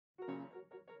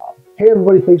Hey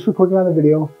everybody, thanks for clicking on the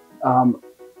video.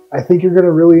 I think you're going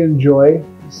to really enjoy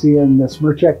seeing the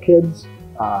smidge kids.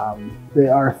 They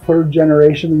are third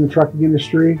generation in the trucking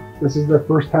industry. This is their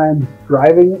first time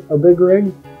driving a big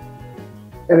rig,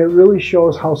 and it really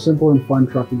shows how simple and fun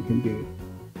trucking can be.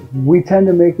 We tend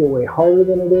to make it way harder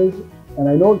than it is, and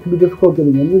I know it can be difficult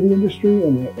getting into the industry,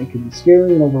 and it can be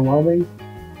scary and overwhelming,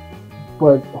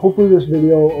 but hopefully this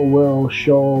video will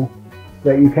show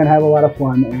that you can have a lot of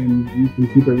fun and you can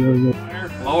keep it really good. Higher,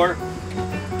 lower,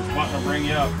 just wanting to bring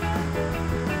you up.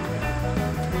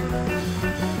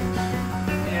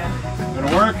 Yeah.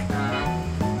 Gonna work?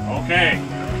 Okay.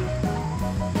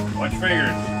 Watch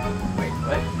fingers. Wait,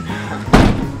 what?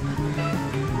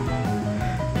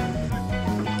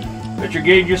 Let your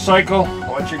gauges cycle.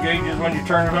 Watch your gauges when you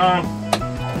turn it on.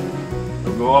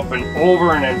 They'll go up and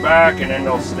over and then back, and then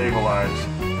they'll stabilize.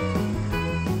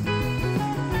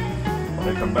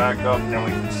 When they come back up, then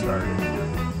we can start it.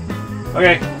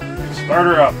 Okay, start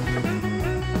her up.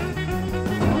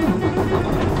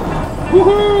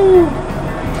 Woohoo!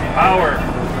 Power.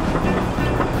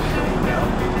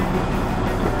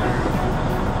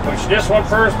 Push this one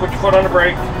first, put your foot on the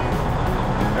brake.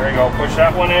 There you go, push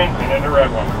that one in, and then the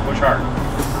red one. Push hard.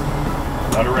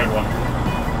 Not a red one.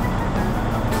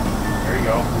 There you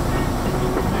go.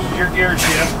 This is your gear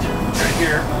shift, right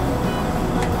here.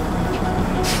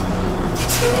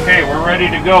 Okay, we're ready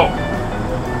to go.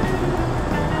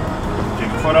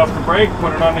 Take your foot off the brake,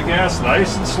 put it on the gas,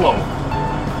 nice and slow.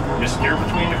 Just steer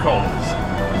between the cones.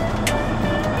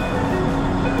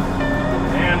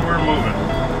 And we're moving.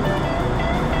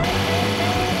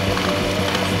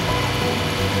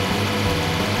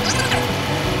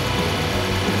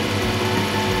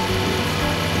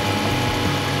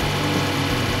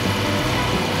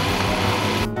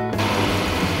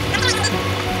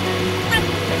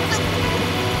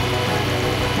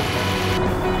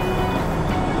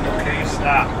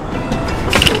 Stop.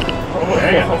 Oh,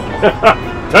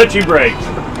 man. Touchy brakes.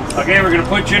 Okay, we're going to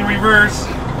put you in reverse.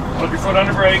 Put your foot on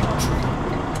the brake.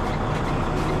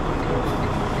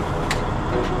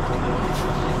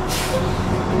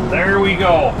 There we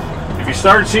go. If you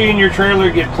start seeing your trailer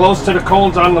get close to the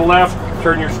cones on the left,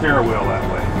 turn your steering wheel that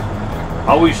way.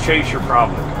 Always chase your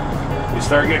problem. If you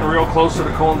start getting real close to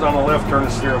the cones on the left, turn the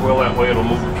steering wheel that way. It'll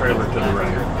move the trailer to the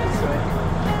right.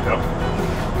 Yep.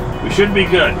 We should be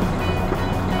good.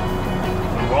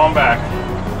 Go on back.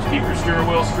 Just keep your steering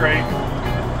wheel straight.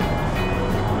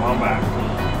 Go on back.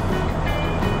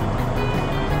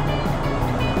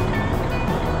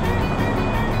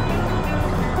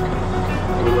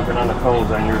 We're looking on the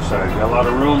cones on your side. Got a lot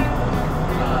of room?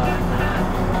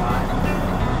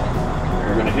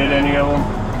 You're going to hit any of them?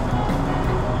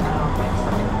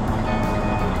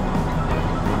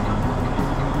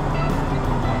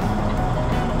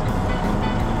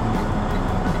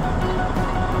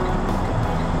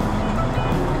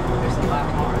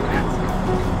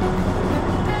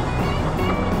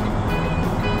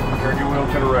 Turn your wheel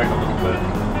to the right a little bit.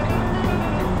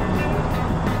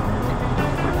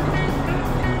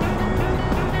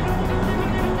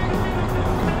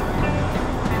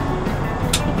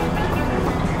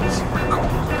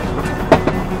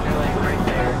 They're like right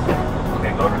there.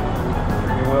 Okay, go to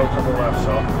turn your wheel to the left,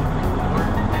 so.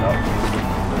 Nope.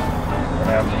 We're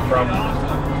gonna have some trouble.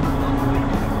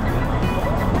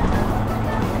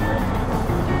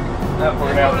 Yep, we're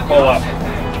gonna have to pull up.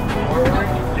 Forward?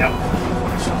 Yep.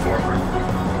 Forward.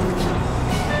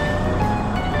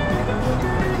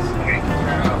 Okay.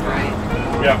 Right.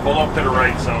 Yeah, pull up to the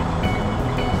right some.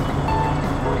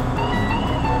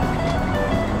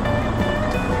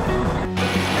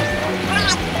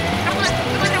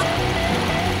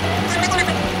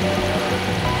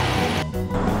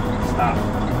 Stop.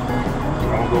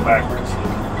 Don't go backwards.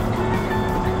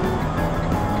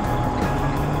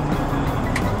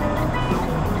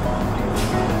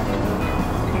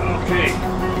 Okay.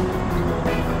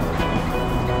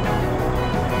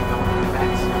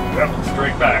 Yep,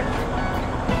 straight back.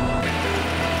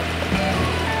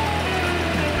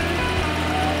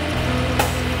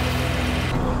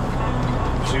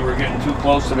 See, we're getting too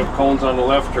close to the cones on the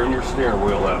left. Turn your steering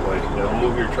wheel that way. That'll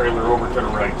move your trailer over to the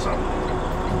right some.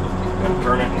 And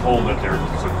turn it and hold it there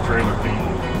so the trailer can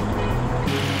move.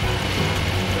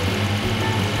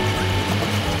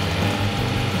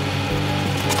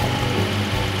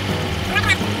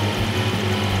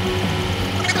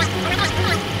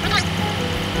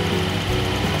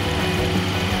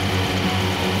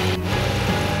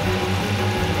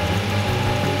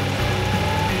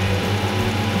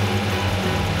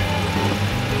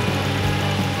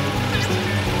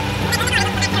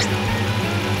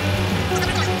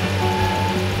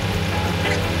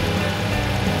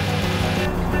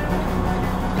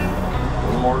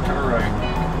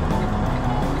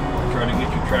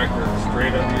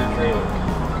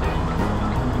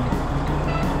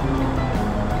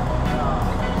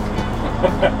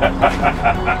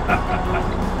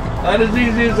 Not as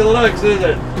easy as it looks, is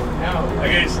it? No.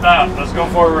 Okay, stop. Let's go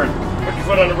forward. Put your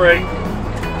foot on the brake.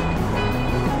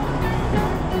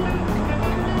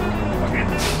 Okay,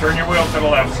 turn your wheel to the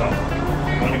left some.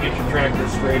 You want to get your tractor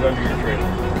straight under your trailer.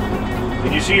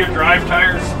 Can you see your drive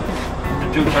tires? The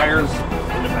two tires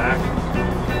in the back?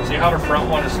 See how the front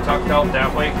one is tucked out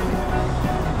that way?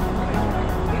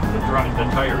 The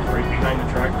tires right behind the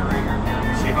tractor right here.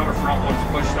 See how the front one's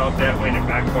pushed out that way and the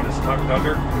back one is tucked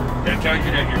under? That tells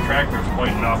you that your tractor's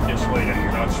pointing off this way, that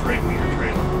you're not straight with your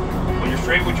trailer. When you're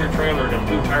straight with your trailer, them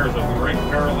two tires will be right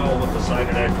parallel with the side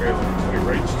of that trailer. It'll be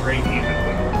right straight even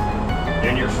with it.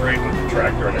 Then you're straight with the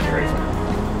tractor and the trailer.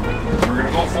 We're going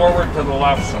to go forward to the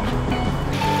left some.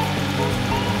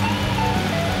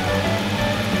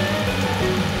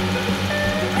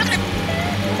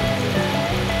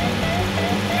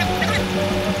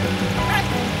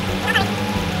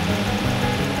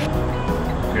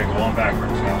 Okay, go on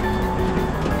backwards now.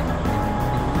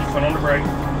 Foot on the brake.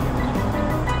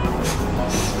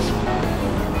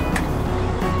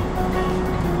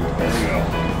 There we go.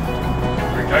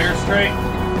 Your tires straight.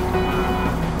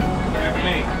 Grab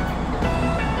me.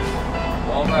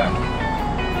 Fall back.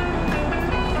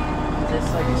 Is this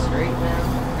like a straight now?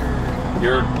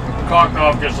 You're cocked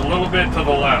off just a little bit to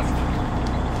the left.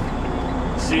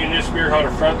 See in this mirror how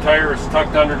the front tire is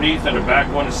tucked underneath and the back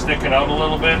one is sticking out a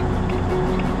little bit?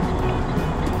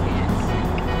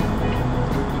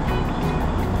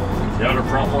 The other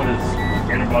front one is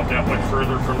getting about that much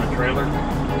further from the trailer.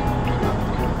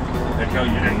 That tells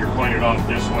you that you're pointed off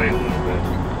this way a little bit.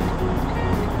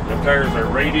 The tires are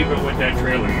right even with that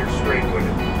trailer, you're straight with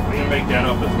it. We're going to make that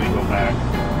up as we go back.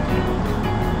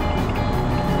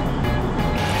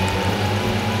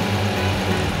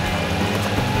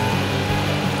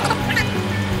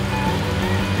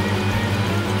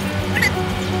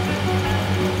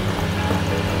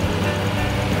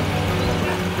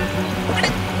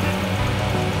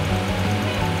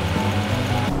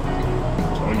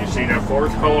 See that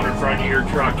fourth cone in front of your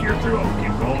truck, you're through them.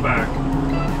 Keep going back.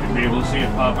 You'll be able to see it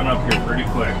popping up here pretty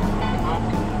quick.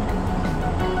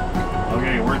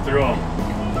 Okay, we're through them.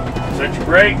 Set your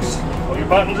brakes. Pull your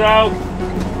buttons out.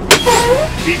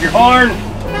 Beep your horn.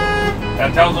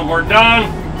 That tells them we're done.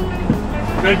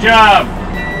 Good job.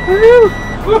 Woohoo!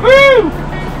 Woohoo!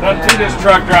 Not to this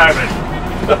truck driving.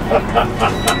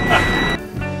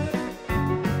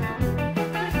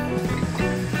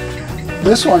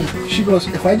 This one, she goes,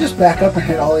 if I just back up and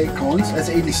hit all 8 cones, that's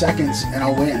 80 seconds and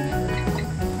I'll win.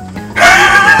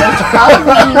 That's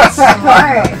probably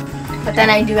smart. But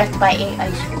then I do have to buy 8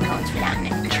 ice cream cones for that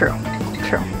minute. True.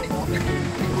 True.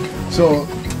 So,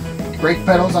 brake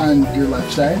pedals on your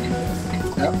left side.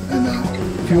 Yep, and the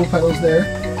fuel pedals there.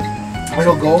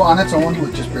 It'll go on its own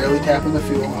with just barely tapping the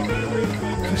fuel.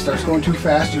 If it starts going too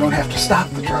fast, you don't have to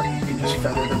stop the truck. You can just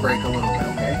feather the brake a little bit,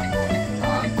 okay?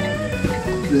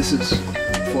 This is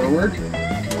forward,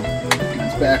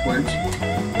 that's backwards,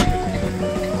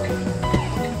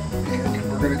 and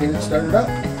we're going to get it started up.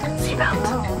 Seatbelt.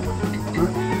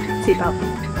 Seatbelt.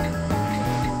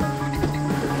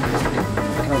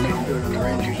 I don't need to do it in the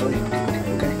range usually.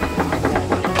 Okay.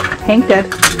 Hank did.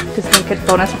 Does Hank get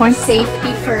bonus points?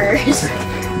 Safety first.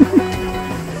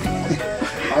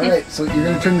 Alright, so you're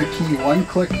going to turn the key 1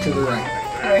 click to the right.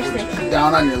 Where's the key?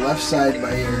 Down on your left side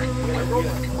by your...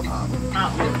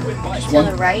 To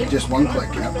the right? Just 1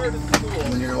 click, yep. And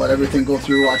then you're going to let everything go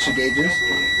through, watch the gauges.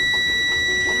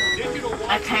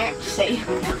 I can't see.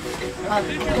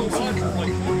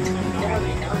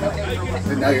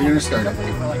 And now you're going to start it.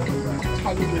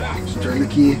 How do you do that? So turn the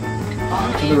key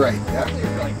to the right, yep.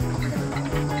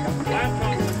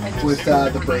 With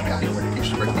the brake on, you're going to push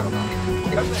the brake pedal down.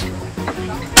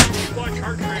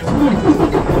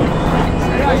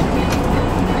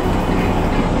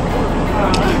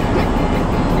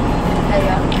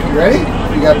 You ready?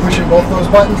 You got to push in both those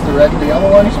buttons, the red and the yellow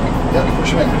ones. Yep,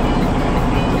 push them in.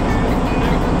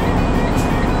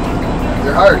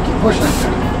 They're hard, keep pushing.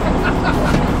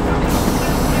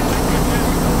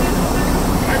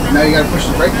 Now you got to push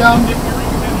the brake down,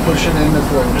 push it in the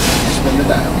forward, spin the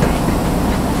dial.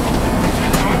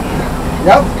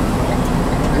 Yep.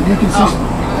 And you can see,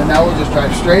 and now we'll just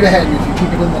drive straight ahead. If you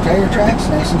keep it in the tire tracks,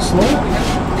 nice and slow.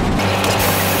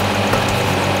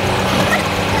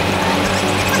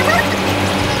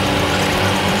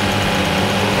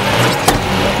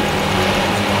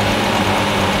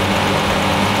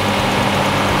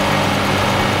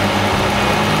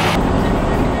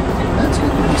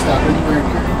 Stop anywhere in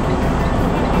here.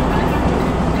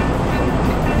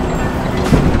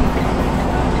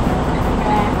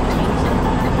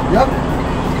 Yep.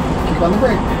 Keep on the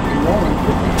brake. Keep rolling.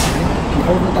 Keep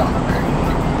holding it down. Okay.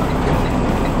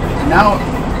 And now,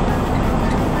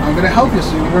 I'm going to help you.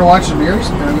 So you're going to watch the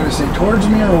mirrors, and I'm going to say towards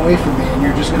me or away from me, and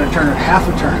you're just going to turn it half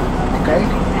a turn. Okay?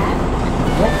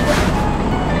 Oh,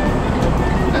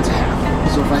 that's a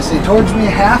half. So if I say towards me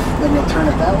half, then you'll turn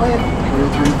it that way, or you'll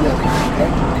turn it the other way.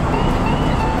 Okay?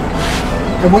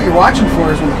 And what you're watching for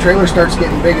is when the trailer starts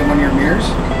getting big in one of your mirrors,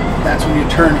 that's when you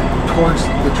turn towards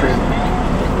the trailer.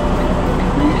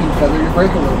 And you can feather your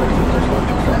brake a little bit if it goes going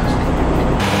too fast.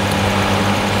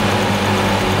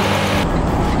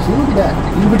 See, look at that.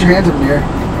 You can put your hands up in the air.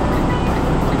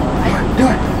 Do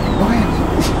it. Go hands.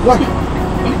 Look.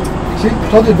 See, I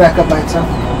told you to back up by itself.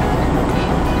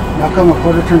 Now come a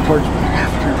quarter turn towards me.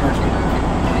 Half a turn towards me.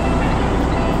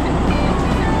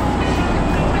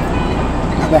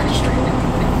 Now back to straight.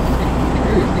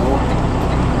 There you go.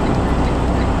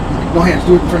 No hands.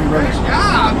 Do it in front of your brothers.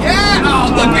 Yeah! Oh,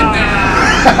 look at that!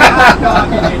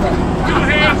 2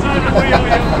 hands on the wheel,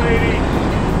 young lady.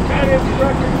 That is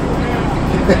record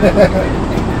 2 hands.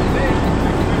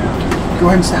 Go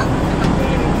ahead and stop.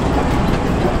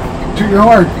 Toot your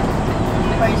horn.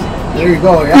 There you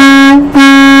go, yeah.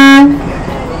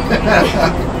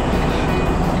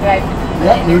 Right.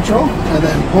 Yep, neutral, and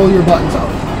then pull your buttons out.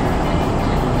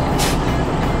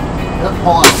 Yep,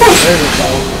 pull on. There you go.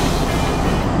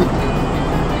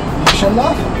 You shut it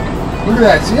off. Look at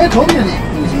that. See, I told you it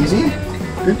was easy.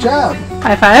 Good job.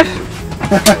 High five.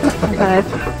 High five.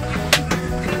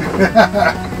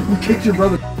 You kicked your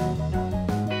brother.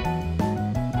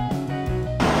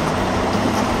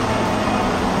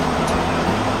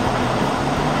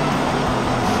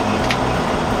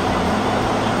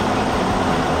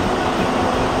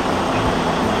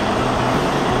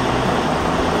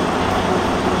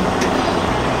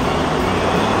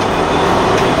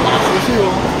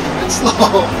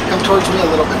 Slow. Come towards me a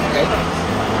little bit, okay?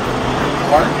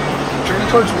 Or turn it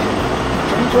towards me.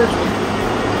 Turn it towards me.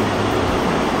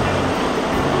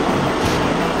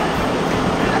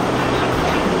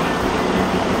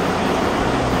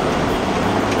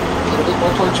 A little bit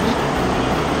more towards me.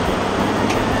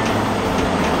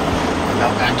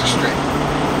 Now back to straight.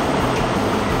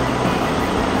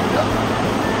 Yep.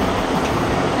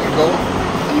 There you go.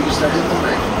 And you can start hitting the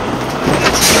brake.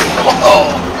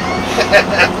 Oh!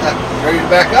 Ready to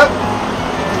back up?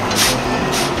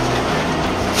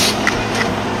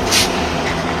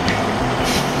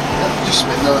 Yep, just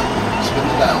spin the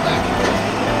dial back.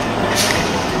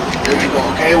 There you go,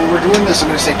 okay? When we're doing this, I'm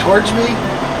going to say towards me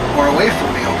or away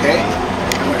from me, okay?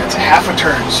 And it's half a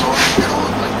turn, so it'll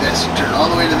look like this. You turn all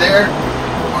the way to there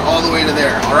or all the way to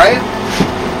there, alright?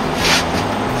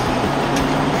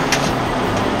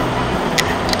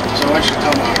 So I want you to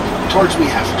come towards me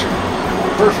half a turn.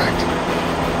 Perfect.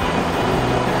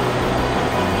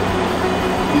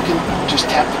 You can just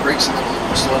tap the brakes a little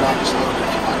and slow down just a little bit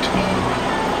if you want to.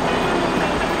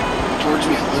 Towards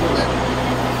me a little bit.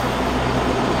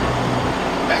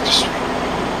 Back to straight.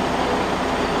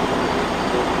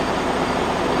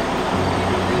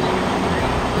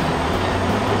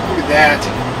 Look at that.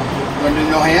 You want to do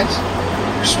no hands?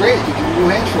 You're straight. You can do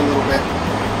no hands for a little bit.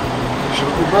 Show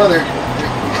your brother.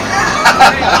 There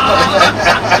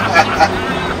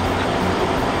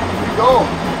you go.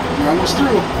 You're almost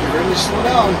through. Get ready to slow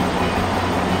down.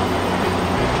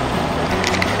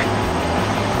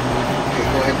 Okay,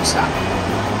 go ahead and stop.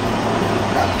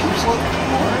 Now keep slowing.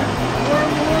 More.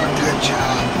 Good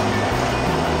job.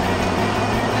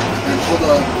 And then pull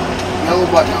the yellow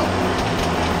button out.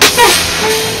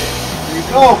 There you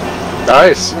go.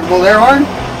 Nice. You want to go there, Arn?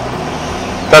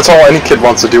 That's all any kid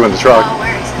wants to do in the truck. Oh,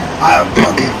 where is it?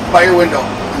 By your window.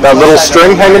 That little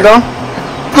string hanging down?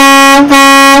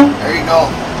 There you go.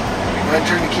 Go ahead and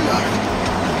turn the key on.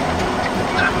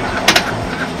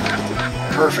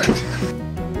 Perfect.